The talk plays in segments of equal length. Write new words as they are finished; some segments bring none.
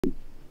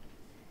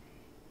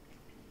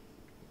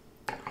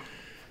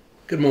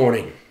Good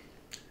morning.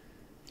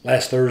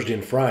 Last Thursday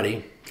and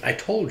Friday, I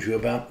told you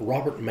about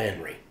Robert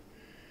Manry,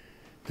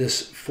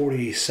 this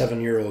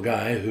 47-year-old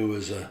guy who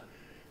was a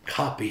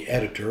copy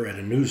editor at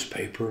a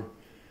newspaper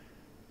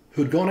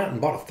who'd gone out and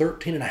bought a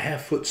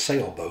 13.5-foot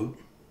sailboat,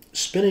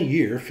 spent a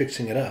year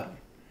fixing it up,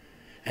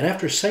 and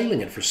after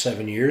sailing it for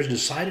 7 years,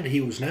 decided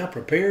he was now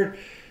prepared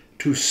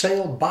to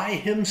sail by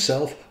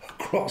himself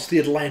across the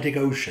Atlantic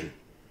Ocean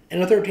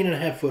in a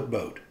 13.5-foot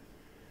boat.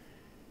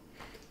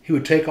 He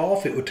would take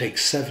off. It would take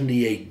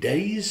 78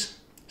 days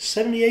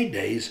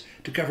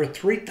to cover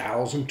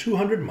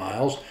 3,200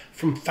 miles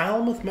from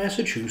Falmouth,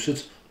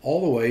 Massachusetts,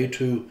 all the way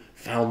to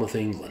Falmouth,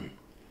 England.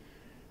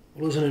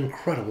 It was an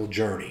incredible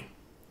journey.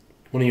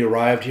 When he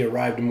arrived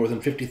to more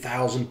than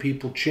 50,000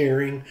 people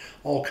cheering.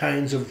 All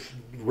kinds of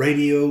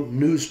radio,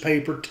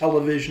 newspaper,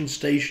 television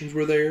stations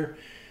were there.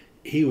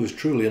 He was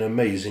truly an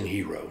amazing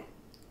hero.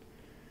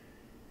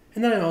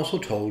 And then I also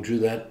told you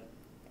that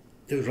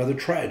it was rather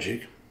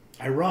tragic,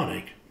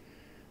 ironic,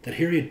 that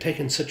here he had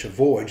taken such a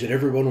voyage that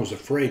everyone was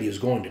afraid he was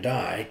going to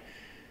die.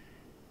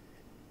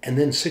 And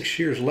then 6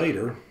 years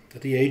later,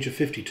 at the age of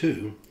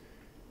 52,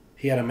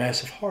 he had a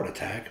massive heart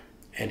attack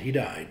and he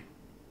died.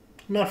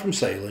 Not from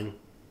sailing,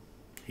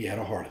 he had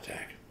a heart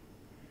attack.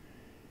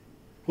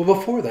 Well,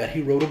 before that,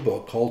 he wrote a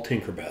book called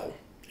Tinkerbell,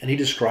 and he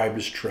described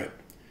his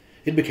trip.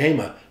 It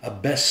became a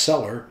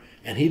bestseller,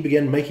 and he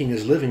began making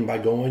his living by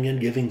going and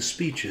giving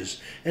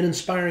speeches and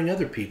inspiring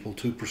other people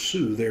to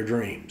pursue their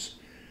dreams.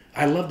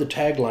 I love the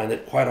tagline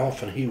that quite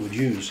often he would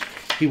use.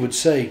 He would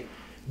say,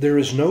 "There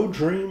is no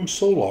dream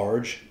so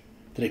large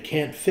that it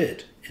can't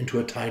fit into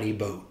a tiny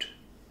boat."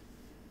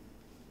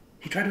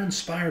 He tried to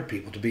inspire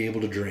people to be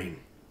able to dream.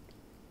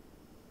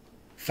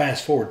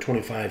 Fast forward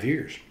 25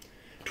 years.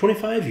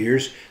 25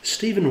 years,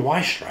 Stephen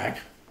Weistrach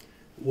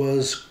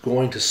was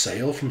going to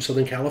sail from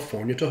Southern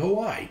California to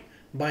Hawaii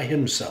by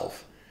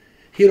himself.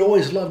 He had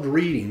always loved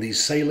reading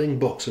these sailing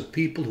books of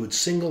people who had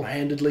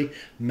single-handedly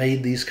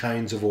made these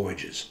kinds of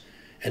voyages.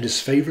 And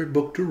his favorite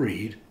book to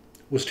read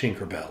was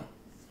Tinkerbell.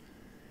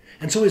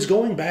 And so he's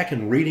going back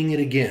and reading it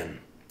again,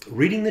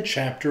 reading the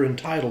chapter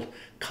entitled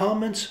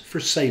Comments for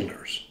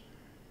Sailors.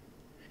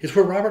 It's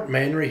where Robert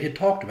Manry had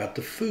talked about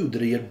the food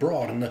that he had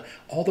brought and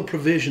all the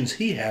provisions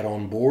he had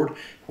on board,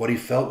 what he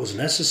felt was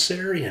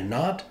necessary and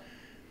not.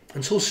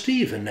 And so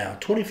Stephen now,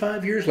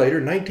 25 years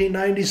later,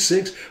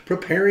 1996,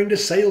 preparing to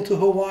sail to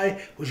Hawaii,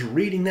 was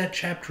reading that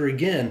chapter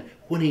again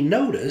when he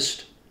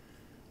noticed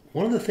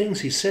one of the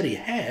things he said he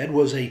had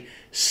was a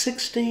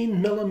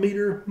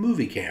 16mm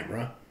movie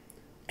camera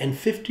and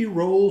 50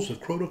 rolls of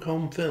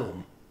Kodachrome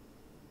film.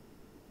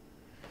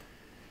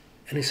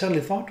 And he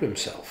suddenly thought to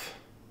himself,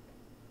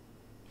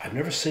 I've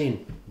never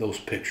seen those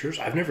pictures.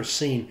 I've never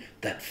seen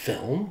that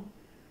film.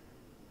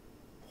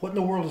 What in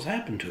the world has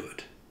happened to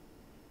it?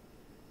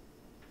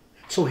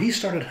 So he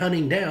started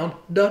hunting down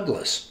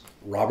Douglas,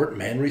 Robert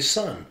Manry's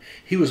son.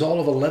 He was all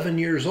of 11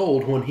 years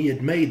old when he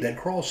had made that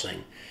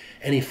crossing.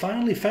 And he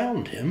finally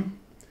found him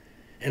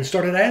and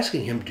started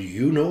asking him, do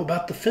you know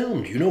about the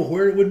film? Do you know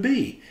where it would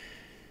be?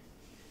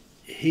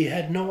 He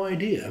had no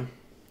idea.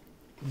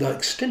 The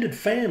extended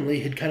family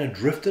had kind of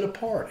drifted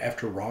apart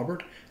after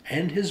Robert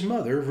and his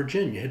mother,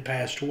 Virginia, had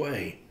passed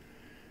away.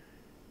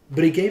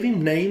 But he gave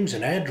him names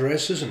and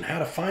addresses and how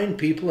to find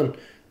people, and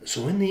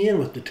so in the end,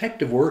 with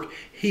detective work,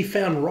 he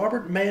found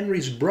Robert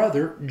Manry's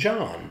brother,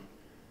 John,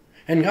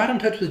 and got in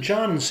touch with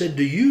John and said,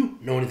 do you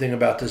know anything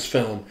about this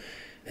film?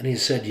 And he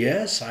said,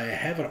 yes, I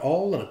have it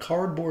all in a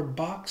cardboard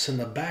box in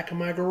the back of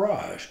my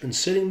garage. Been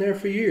sitting there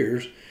for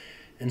years,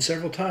 and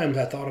several times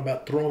I thought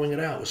about throwing it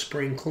out with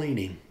spring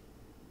cleaning.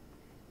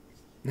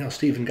 Now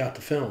Stephen got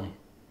the film.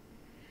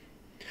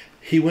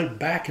 He went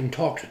back and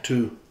talked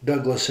to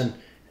Douglas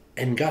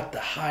and got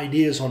the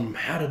ideas on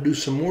how to do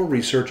some more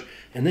research.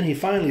 And then he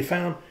finally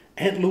found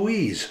Aunt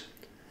Louise.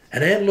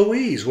 And Aunt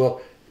Louise,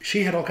 well,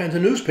 she had all kinds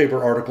of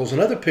newspaper articles and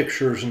other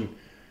pictures.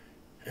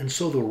 And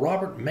so the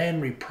Robert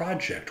Manry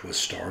Project was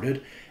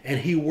started, and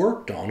he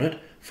worked on it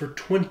for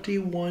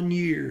 21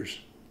 years.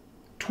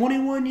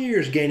 21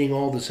 years gaining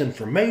all this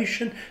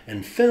information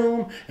and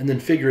film, and then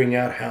figuring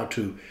out how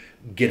to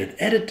get it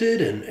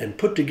edited and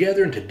put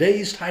together in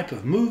today's type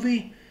of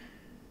movie.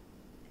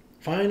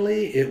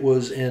 Finally, it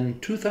was in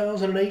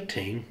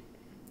 2018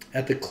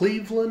 at the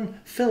Cleveland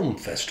Film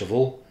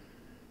Festival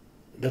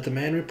that the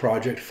Manry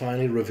Project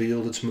finally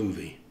revealed its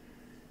movie,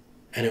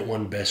 and it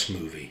won Best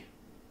Movie.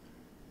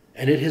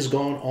 And it has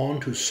gone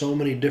on to so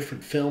many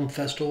different film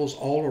festivals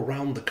all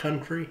around the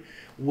country,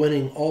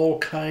 winning all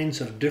kinds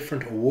of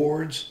different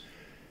awards,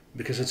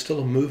 because it's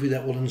still a movie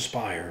that will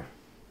inspire.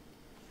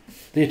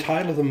 The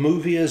title of the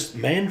movie is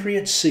Manry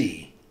at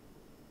Sea,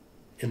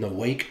 in the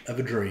Wake of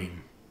a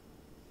Dream.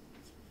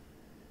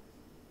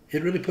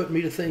 It really put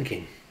me to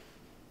thinking.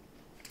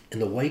 In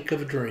the wake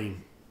of a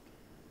dream,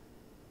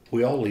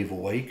 we all leave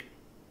awake.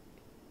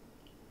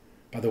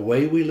 By the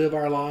way we live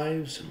our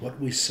lives and what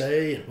we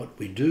say and what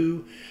we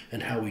do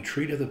and how we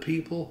treat other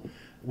people,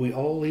 we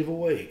all leave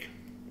awake.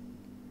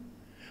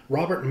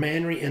 Robert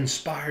Manry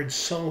inspired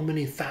so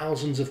many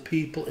thousands of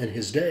people in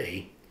his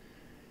day,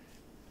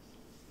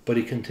 but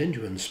he continued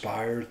to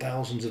inspire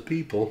thousands of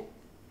people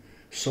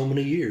so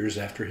many years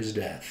after his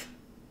death.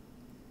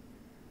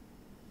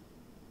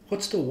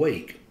 What's the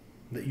wake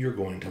that you're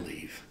going to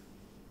leave?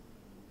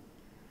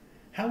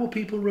 How will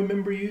people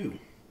remember you?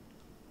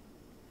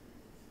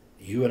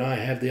 You and I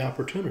have the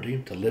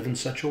opportunity to live in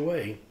such a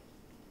way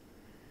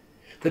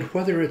that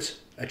whether it's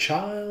a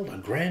child, a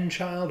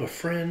grandchild, a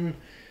friend,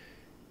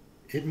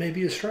 it may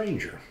be a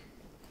stranger,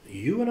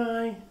 you and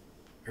I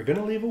are going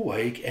to leave a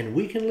wake, and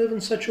we can live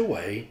in such a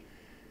way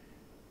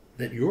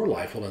that your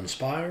life will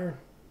inspire,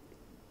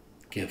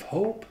 give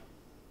hope,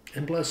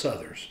 and bless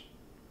others.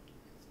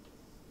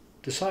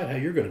 Decide how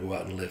you're going to go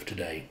out and live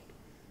today.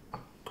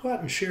 Go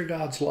out and share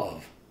God's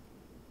love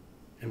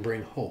and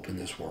bring hope in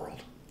this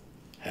world.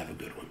 Have a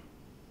good one.